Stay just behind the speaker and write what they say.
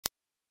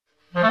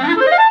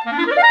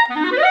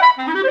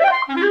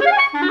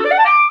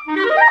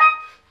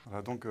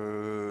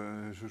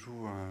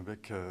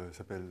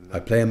I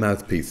play a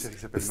mouthpiece,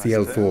 the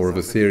CL4 of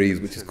a series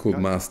which is called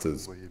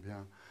Masters.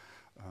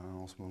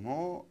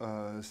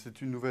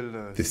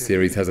 This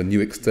series has a new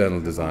external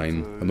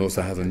design and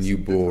also has a new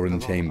bore and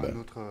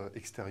chamber.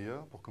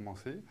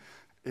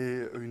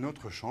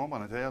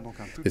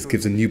 This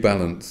gives a new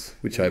balance,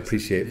 which I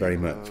appreciate very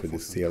much with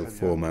this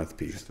CL4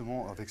 mouthpiece,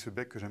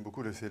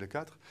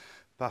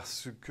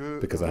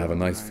 because I have a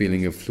nice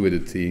feeling of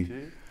fluidity,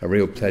 a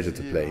real pleasure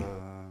to play.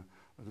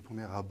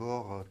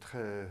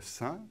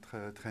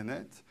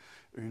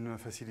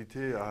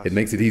 It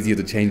makes it easier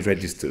to change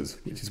registers,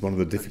 which is one of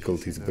the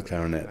difficulties of the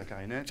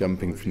clarinet,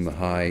 jumping from the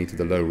high to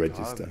the low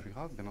register.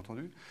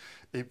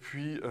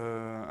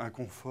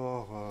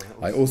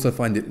 I also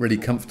find it really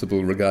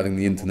comfortable regarding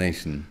the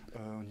intonation.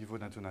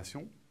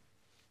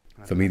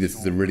 For me, this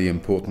is a really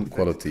important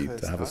quality,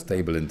 to have a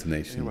stable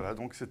intonation.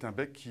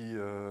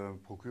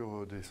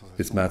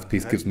 This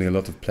mouthpiece gives me a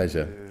lot of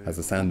pleasure, as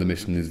the sound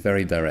emission is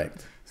very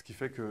direct.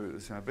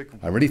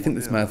 I really think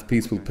this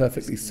mouthpiece will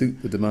perfectly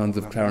suit the demands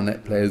of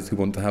clarinet players who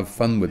want to have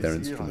fun with their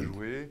instrument.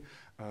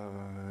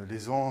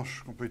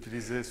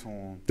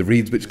 The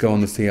reeds which go on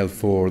the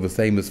CL4 are the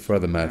same as for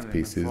other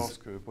mouthpieces,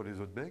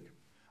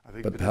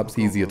 but perhaps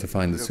easier to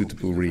find a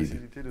suitable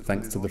reed,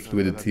 thanks to the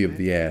fluidity of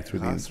the air through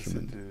the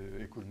instrument.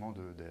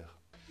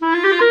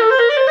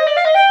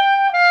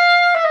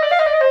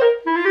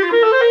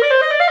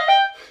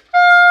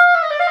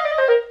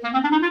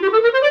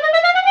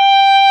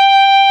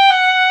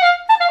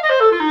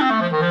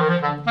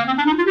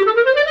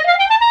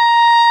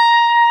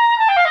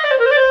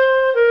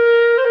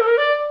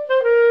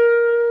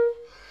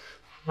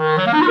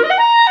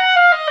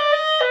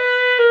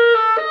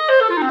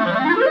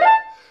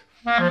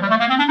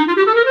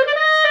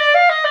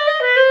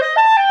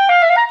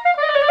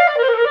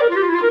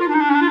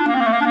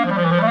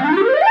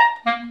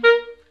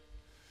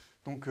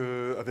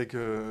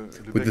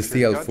 With the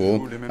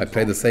CL4, I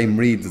play the same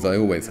reeds as I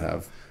always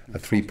have, a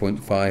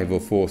 3.5 or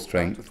 4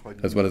 strength,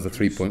 as well as a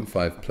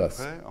 3.5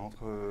 plus.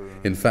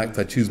 In fact,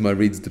 I choose my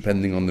reeds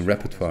depending on the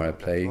repertoire I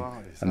play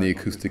and the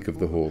acoustic of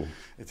the hall.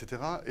 If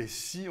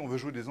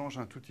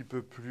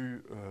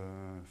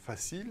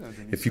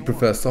you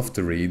prefer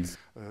softer reeds,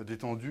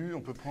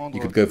 you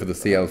could go for the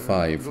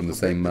CL5 from the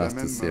same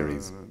Masters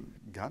series.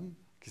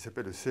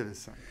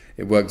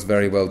 It works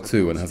very well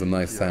too and has a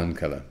nice sound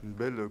colour.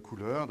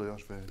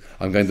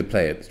 I'm going to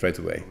play it straight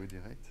away.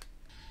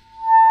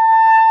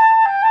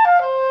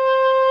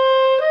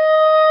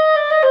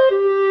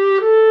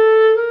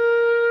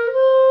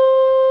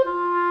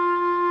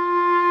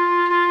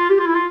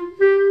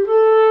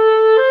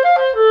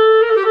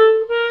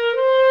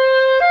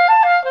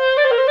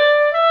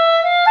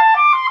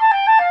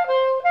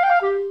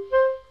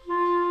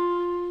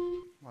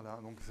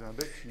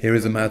 Here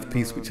is a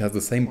mouthpiece which has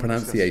the same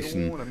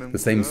pronunciation, the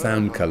same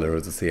sound colour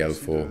as the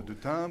CL4,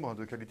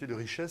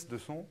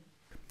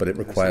 but it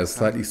requires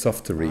slightly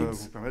softer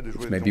reeds,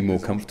 which may be more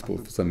comfortable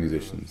for some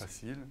musicians.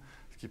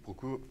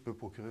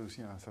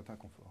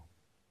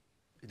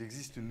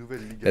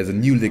 There's a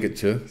new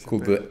ligature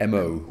called the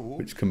MO,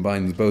 which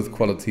combines both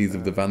qualities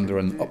of the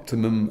Vandoren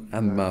Optimum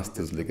and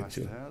Masters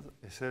ligature.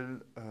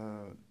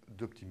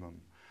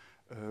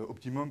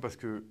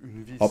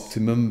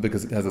 Optimum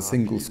because it has a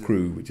single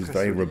screw which is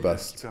very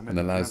robust and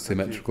allows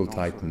symmetrical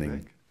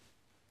tightening.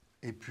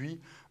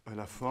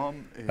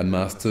 And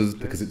Masters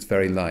because it's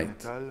very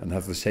light and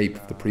has the shape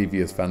of the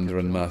previous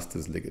Vandoren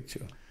Masters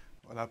ligature.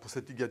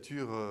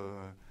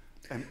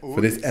 For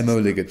this MO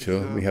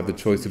ligature we have the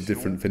choice of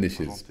different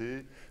finishes: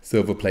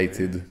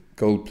 silver-plated,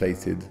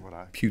 gold-plated,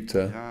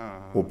 pewter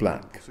or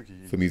black,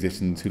 for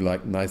musicians who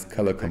like nice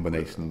colour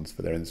combinations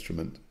for their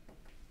instrument.